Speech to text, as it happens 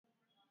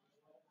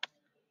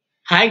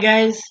Hi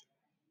guys,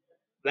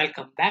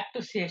 welcome back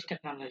to CS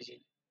Technology.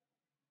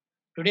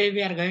 Today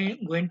we are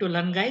going to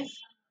learn guys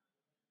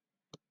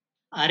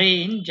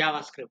array in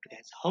JavaScript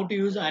guys. How to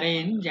use array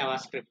in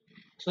JavaScript.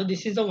 So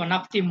this is one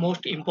of the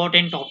most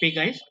important topic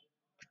guys.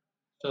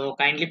 So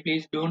kindly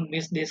please don't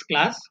miss this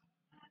class.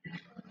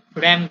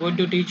 Today I am going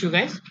to teach you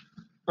guys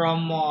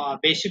from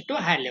basic to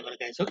high level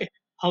guys. Okay,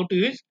 how to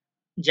use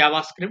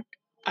JavaScript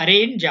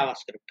array in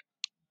JavaScript.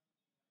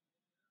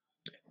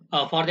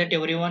 For that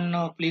everyone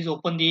please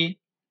open the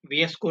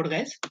VS Code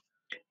guys.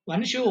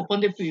 Once you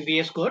open the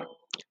VS Code,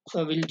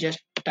 so we'll just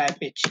type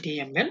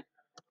HTML.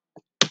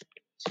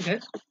 See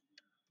guys.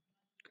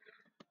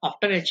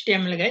 After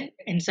HTML guys,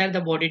 inside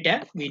the body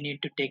tag, we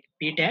need to take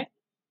p tag.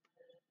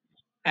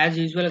 As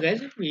usual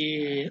guys,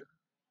 we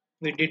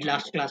did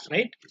last class,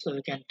 right? So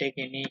we can take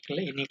any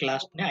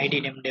class ID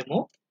name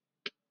demo.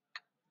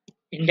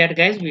 In that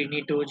guys, we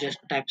need to just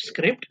type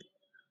script.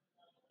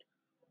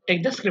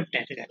 Take the script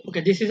tag. Guys.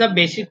 Okay, this is a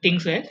basic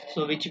things guys.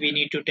 So which we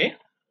need to take.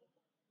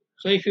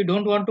 So if you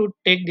don't want to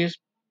take this,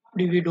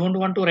 if you don't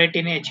want to write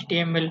in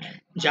HTML,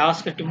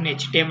 JavaScript in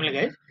HTML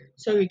guys,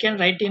 so we can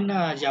write in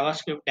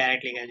JavaScript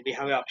directly guys. We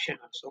have an option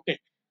also. Okay,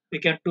 we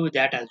can do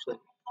that as well.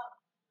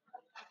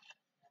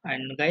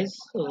 And guys,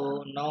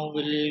 so now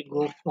we'll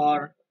go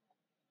for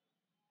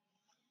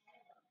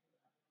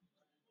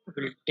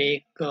we'll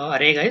take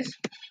array guys.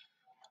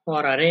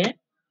 For array,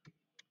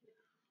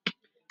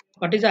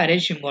 what is the array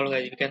symbol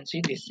guys? You can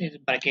see this is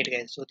bracket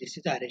guys, so this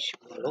is the array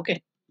symbol.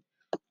 Okay,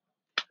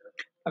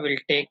 I will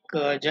take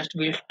just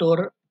will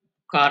store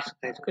cars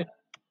guys. Okay,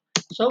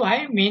 so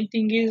why main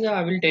thing is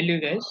I will tell you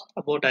guys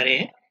about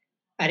array.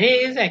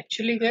 Array is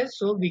actually guys,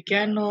 so we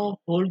can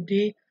hold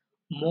the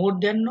more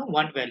than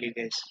one value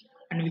guys,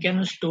 and we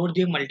can store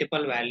the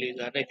multiple values.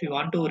 And if you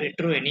want to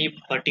retrieve any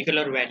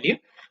particular value,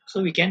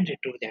 so we can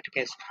retrieve that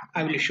guys.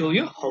 I will show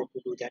you how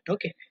to do that.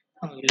 Okay,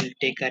 I will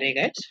take array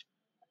guys.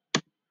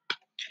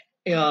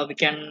 We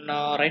can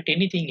write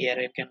anything here.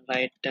 You can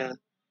write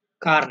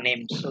car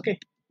names. Okay,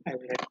 I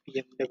will write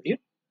BMW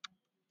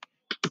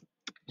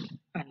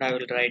and I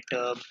will write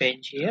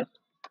bench here,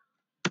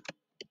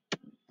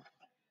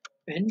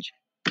 bench,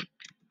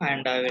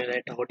 and I will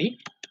write Audi.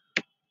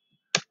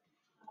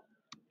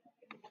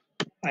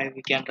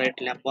 We can write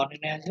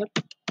Lamborghini as well.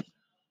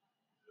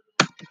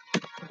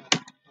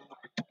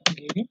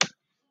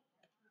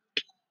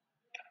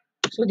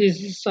 So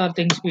these are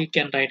things we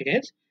can write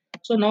guys.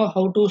 So now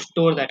how to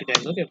store that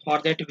guys. Okay, for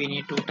that we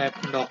need to type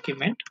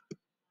document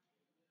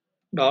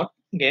dot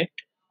get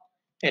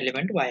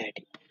element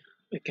yd.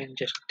 We can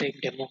just take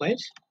demo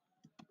guys.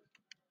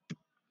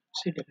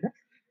 See demo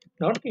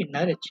dot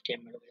inner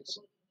html guys.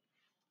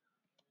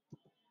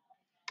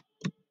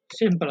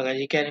 Simple guys.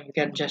 You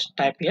can just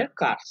type here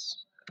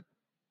cars.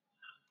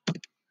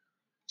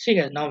 See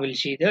guys, now we'll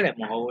see the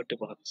demo how it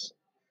works.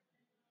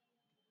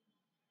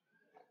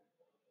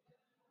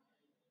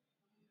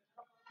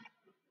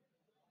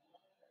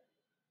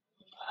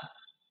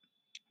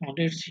 Now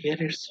it's here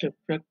it's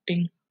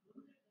reflecting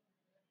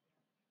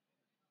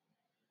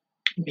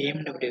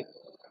BMW.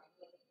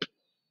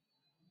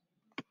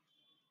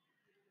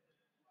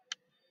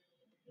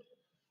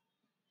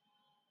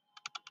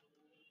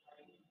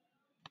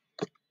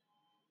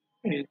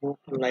 We go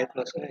for live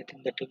class. I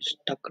think that is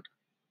stuck.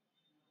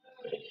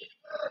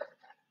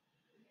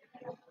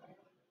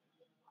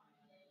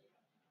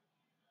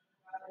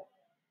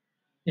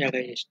 Yeah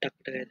guys, it's stuck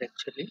guys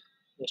actually.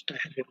 Just I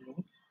have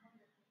removed.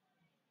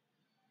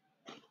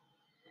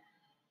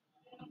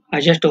 I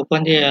just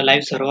open the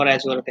live server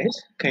as well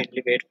guys.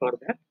 Kindly wait for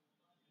that.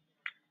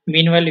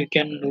 Meanwhile, you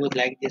can do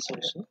like this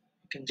also.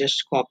 You can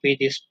just copy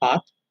this path,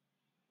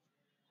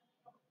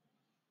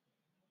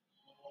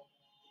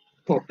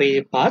 copy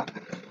the path,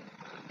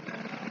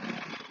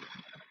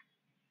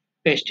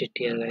 paste it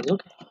here guys.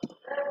 Okay.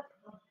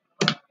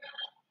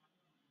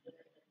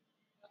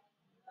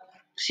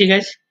 See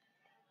guys,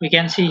 we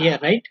can see here,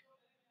 right?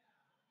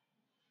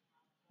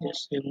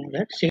 Just remove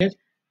that. See guys,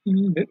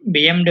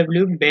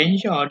 BMW,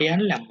 Benz, Audi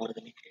and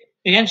Lamborghini.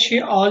 You can see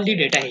all the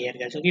data here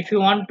guys. Okay. If you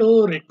want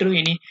to retrieve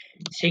any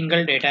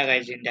single data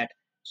guys in that.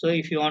 So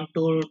if you want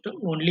to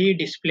only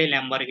display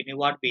Lamborghini,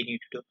 what we need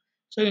to do?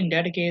 So in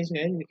that case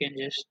guys, we can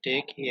just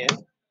take here,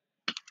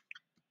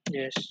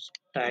 just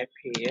type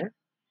here,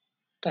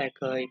 like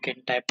you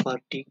can type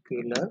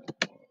particular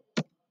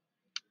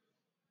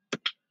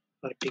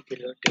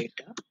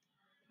data.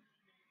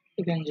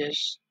 You can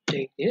just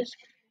take this.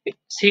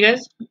 See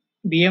guys,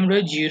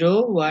 BMW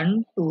 0,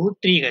 1, 2,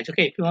 3 guys.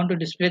 Okay, if you want to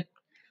display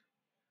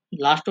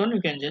last one, you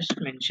can just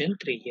mention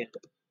 3 here.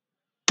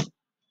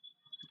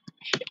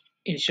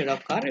 Instead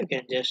of car, you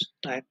can just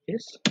type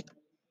this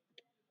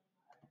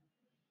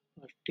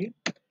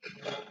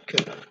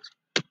particular.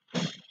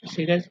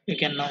 See guys, you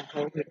can now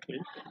how it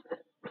will.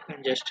 You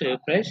can just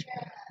press.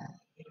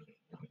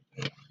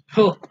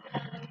 Oh,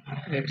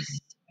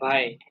 it's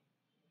why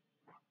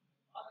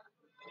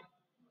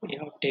we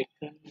have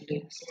taken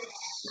this.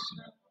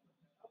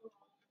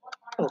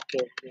 Okay,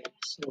 okay.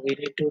 So we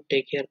need to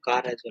take here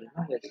car as well.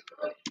 No? Yes.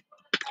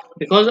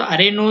 Because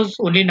array knows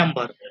only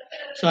number.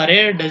 So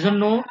array doesn't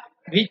know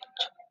which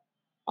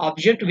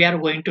object we are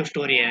going to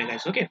store here,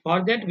 guys. Okay,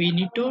 for that we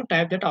need to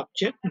type that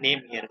object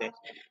name here, guys.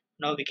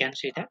 Now we can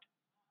see that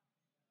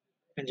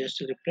and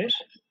just refresh.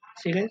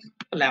 See, guys,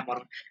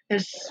 lamar.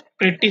 It's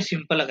pretty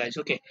simple, guys.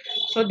 Okay,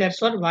 so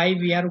that's what why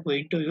we are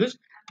going to use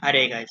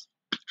array, guys.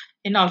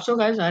 And also,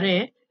 guys,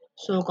 array.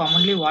 So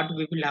commonly what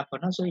we will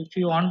happen. So if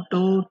you want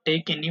to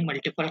take any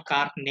multiple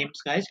car names,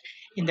 guys,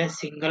 in the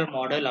single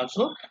model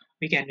also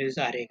we can use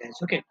array, guys.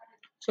 Okay,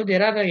 so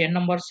there are n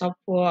numbers of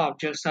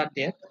objects are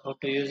there how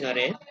to use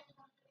array.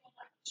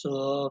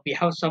 So we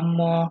have some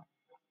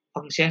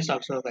functions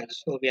also,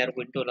 guys. So we are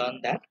going to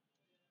learn that.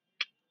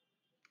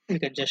 You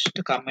can just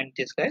comment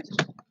this, guys.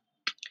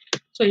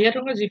 So here,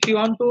 guys, if you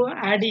want to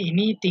add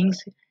any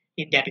things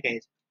in that,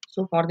 guys.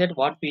 So for that,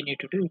 what we need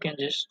to do, you can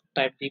just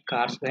type the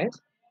cars, guys.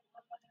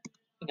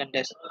 You can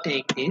just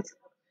take this,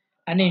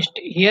 and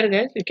here,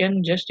 guys, you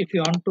can just if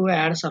you want to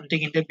add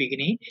something in the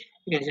beginning,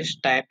 you can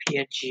just type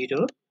here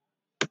 0.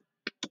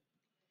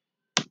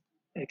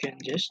 You can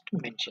just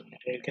mention it.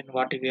 You can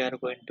what we are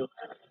going to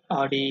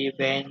Audi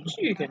bench.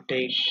 You can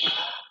take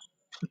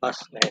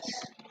bus, guys.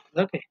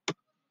 Okay.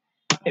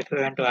 If you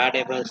want to add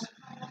a bus,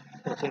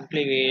 so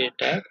simply we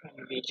type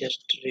and we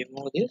just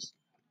remove this.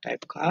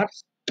 Type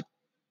cars.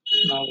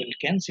 Now we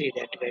can see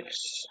that,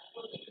 guys.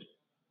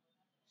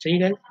 See,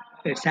 guys,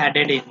 it's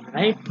added in,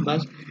 right?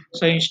 But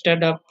so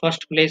instead of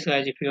first place,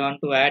 guys, if you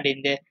want to add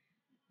in the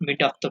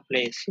mid of the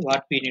place,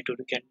 what we need to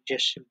do, can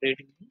just simply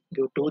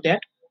do that.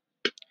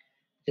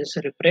 Just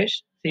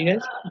refresh. See,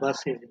 guys, bus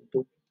is in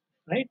 2,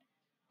 right?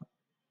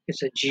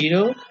 It's a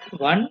 0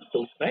 1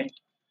 2, right?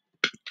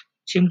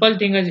 Simple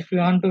thing is if you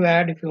want to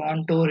add, if you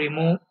want to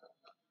remove,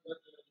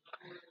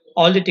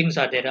 all the things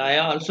are there. I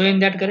also in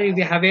that career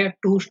we have a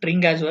two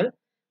string as well,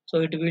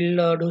 so it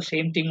will do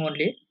same thing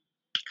only.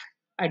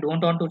 I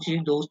don't want to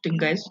teach those things,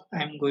 guys.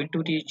 I'm going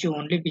to teach you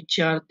only which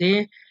are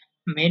the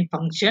main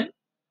function,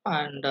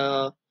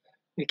 and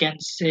we can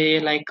say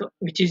like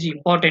which is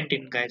important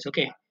in, guys.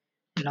 Okay,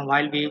 now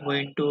while we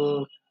going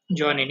to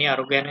join any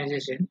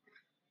organization,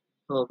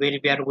 so where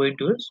we are going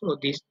to, so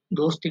these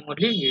those things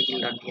only we will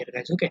learn here,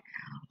 guys. Okay,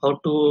 how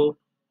to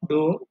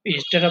do,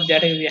 instead of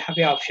that we have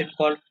a option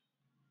called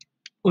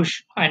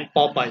push and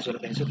pop as well,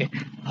 guys. Okay,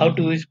 how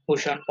to use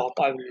push and pop,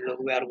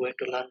 we are going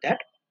to learn that.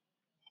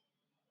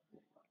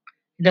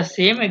 The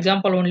same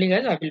example only,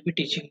 guys, I will be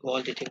teaching you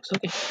all the things.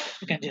 Okay,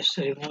 you can just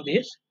remove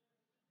this.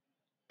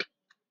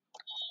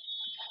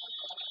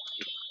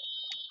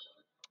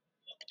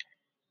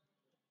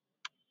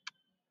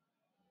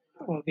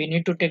 We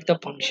need to take the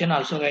function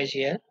also, guys.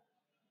 Here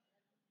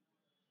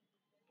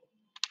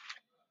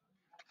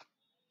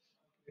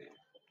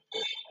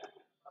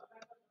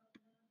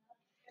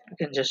you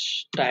can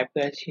just type,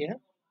 guys, here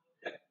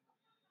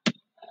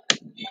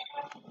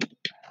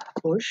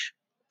push.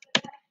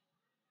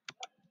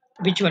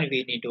 Which one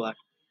we need to add?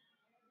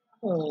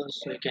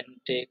 So you can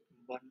take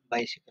one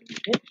bicycle.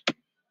 Okay,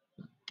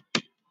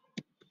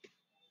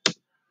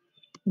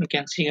 you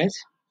can see, guys.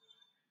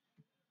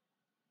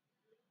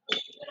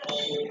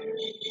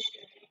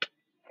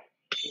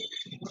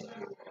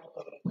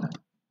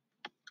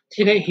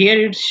 See, guys,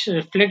 here it's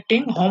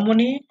reflecting how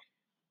many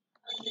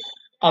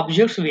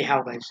objects we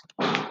have, guys.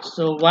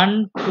 So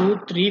 1 2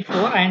 3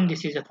 4, and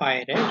this is a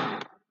 5,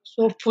 right?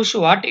 So push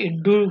what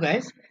it do,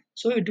 guys.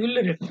 So it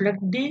will reflect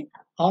the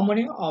how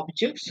many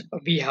objects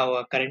we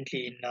have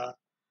currently in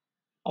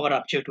our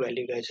object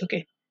value, guys.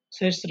 Okay,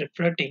 so it's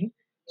reflecting.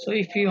 So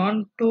if you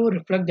want to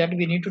reflect that,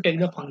 we need to take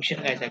the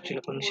function, guys.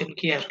 Actually function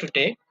key has to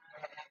take.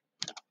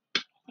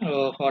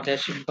 For that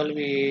simple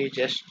we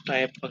just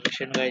type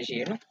function, guys,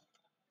 here.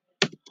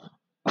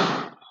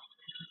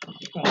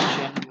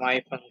 Function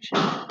my function.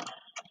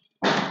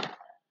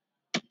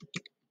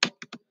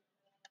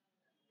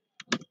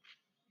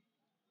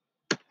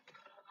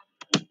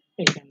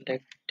 You can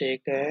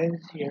take as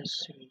your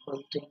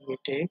simple thing we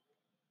take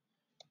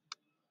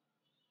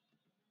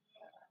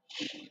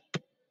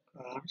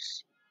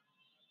cars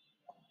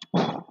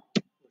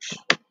push.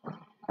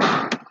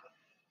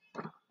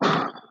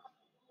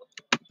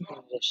 You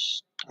can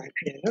just type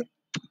here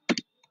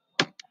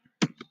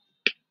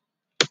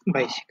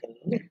bicycle.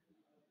 Okay.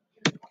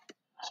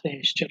 So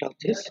instead of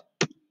this,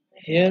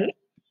 here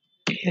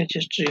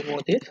just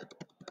remove this.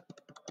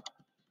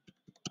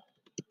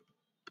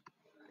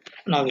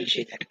 Now we'll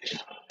see that.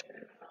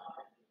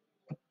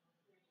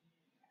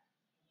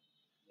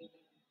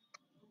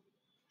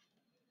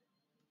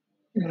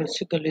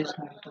 Bicycle is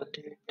not a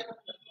date.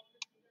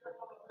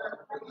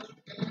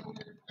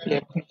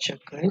 Let me check,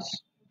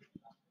 guys.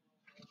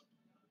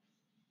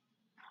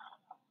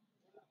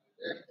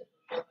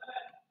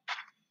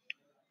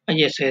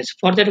 Yes, yes.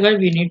 For that, guys,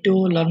 we need to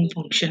learn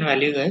function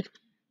value, guys.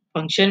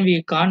 Function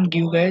we can't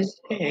give, guys,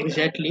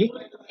 exactly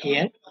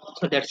here.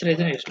 So that's the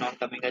reason it's not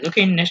coming, guys.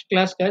 Okay, in next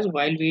class, guys,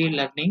 while we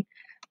learning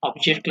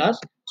object class,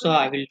 so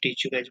I will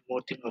teach you guys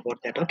more thing about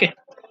that. Okay.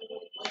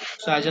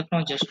 So as of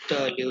now, just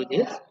leave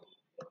this.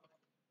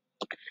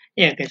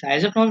 Yeah, guys.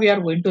 As of now, we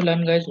are going to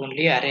learn, guys,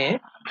 only array.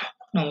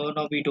 No,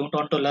 no, we don't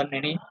want to learn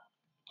any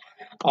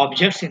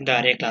objects in the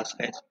array class,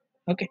 guys.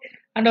 Okay,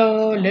 and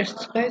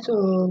let's guys,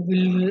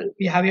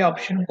 we have a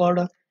option called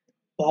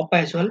pop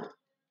as well.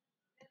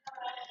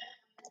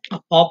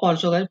 Pop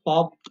also, guys,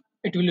 pop,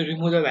 it will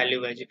remove the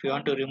value, guys. If you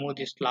want to remove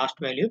this last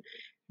value,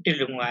 it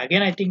will remove.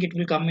 Again, I think it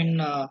will come in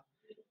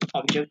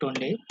object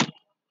only.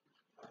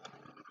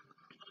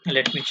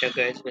 Let me check,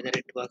 guys, whether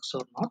it works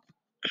or not.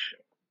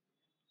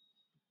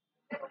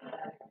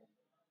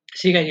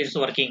 See, guys, it's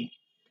working.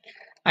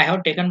 I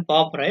have taken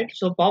pop, right?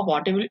 So pop,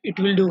 what it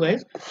will do,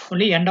 guys,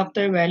 only end of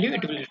the value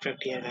it will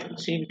reflect here,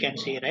 guys. See, we can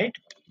see, right?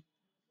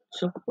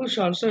 So push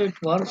also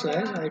it works,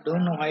 guys. I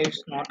don't know why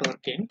it's not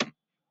working.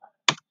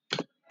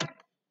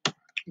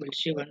 We'll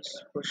see once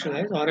push,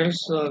 guys, or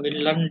else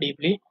we'll learn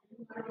deeply.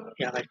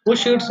 Yeah, guys,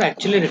 push it's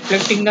actually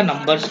reflecting the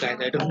numbers, guys.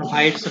 I don't know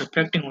why it's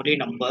reflecting only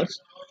numbers.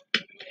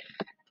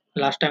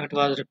 Last time it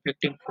was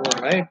reflecting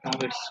 4, right? Now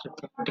it's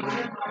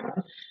reflecting.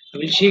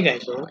 We'll see,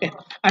 guys. Okay,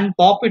 and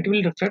pop it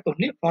will reflect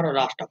only for a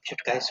last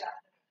object, guys.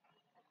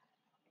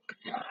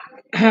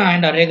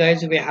 And array,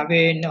 guys, we have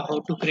in how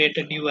to create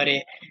a new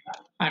array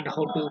and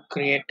how to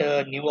create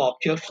a new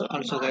objects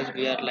also, guys,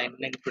 we are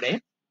learning today.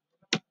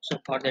 So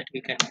for that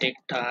we can take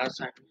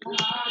task and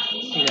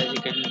see, guys,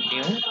 you can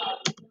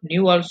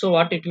new also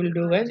what it will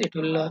do, guys, it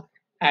will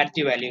add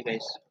the value,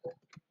 guys.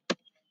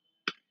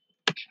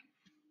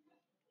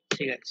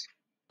 See, guys,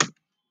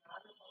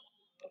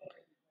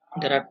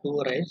 there are two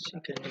arrays,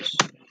 you can just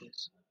do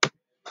this.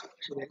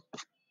 See, guys,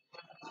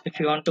 if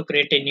you want to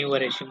create a new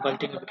array, simple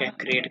thing you can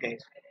create,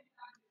 guys.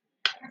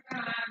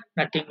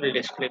 Nothing will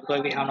display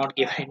because we have not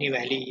given any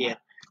value here.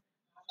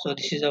 So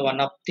this is a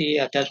one of the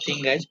other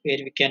thing, guys, where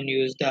we can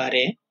use the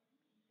array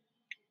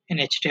in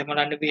HTML,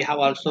 and we have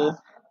also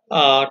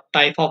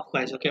type of,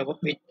 guys. Okay,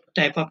 which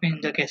type of in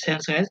the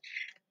essence, guys,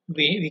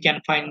 we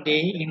can find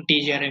the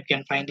integer, we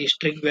can find the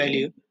string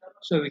value,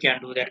 so we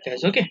can do that,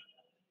 guys. Okay,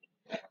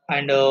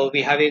 and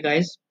we have a,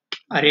 guys,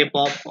 array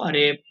pop,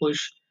 array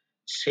push,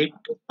 shift,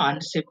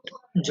 unshift,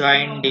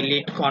 join,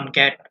 delete,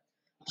 concat,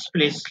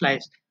 split,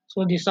 slice.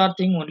 So these are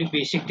thing only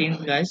basic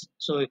things, guys.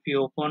 So if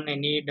you open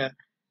any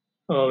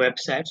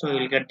website, so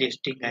you'll get this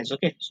thing, guys.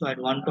 Okay, so I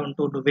don't want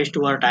to waste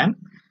your time,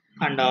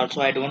 and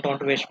also I don't want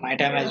to waste my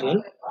time as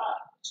well.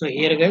 So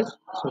here, guys,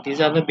 so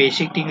these are the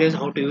basic things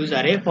how to use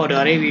array. For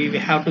array we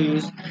have to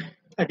use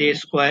the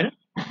square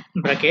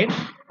bracket,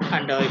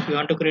 and if you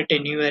want to create a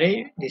new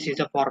array, this is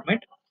a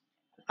format,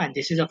 and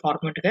this is a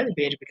format, guys,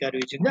 where we are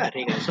using the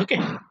array, guys. Okay,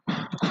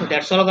 so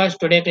that's all, guys,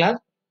 today class.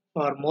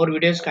 For more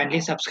videos,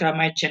 kindly subscribe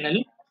my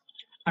channel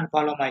and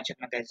follow my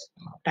channel, guys.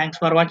 Thanks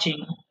for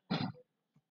watching.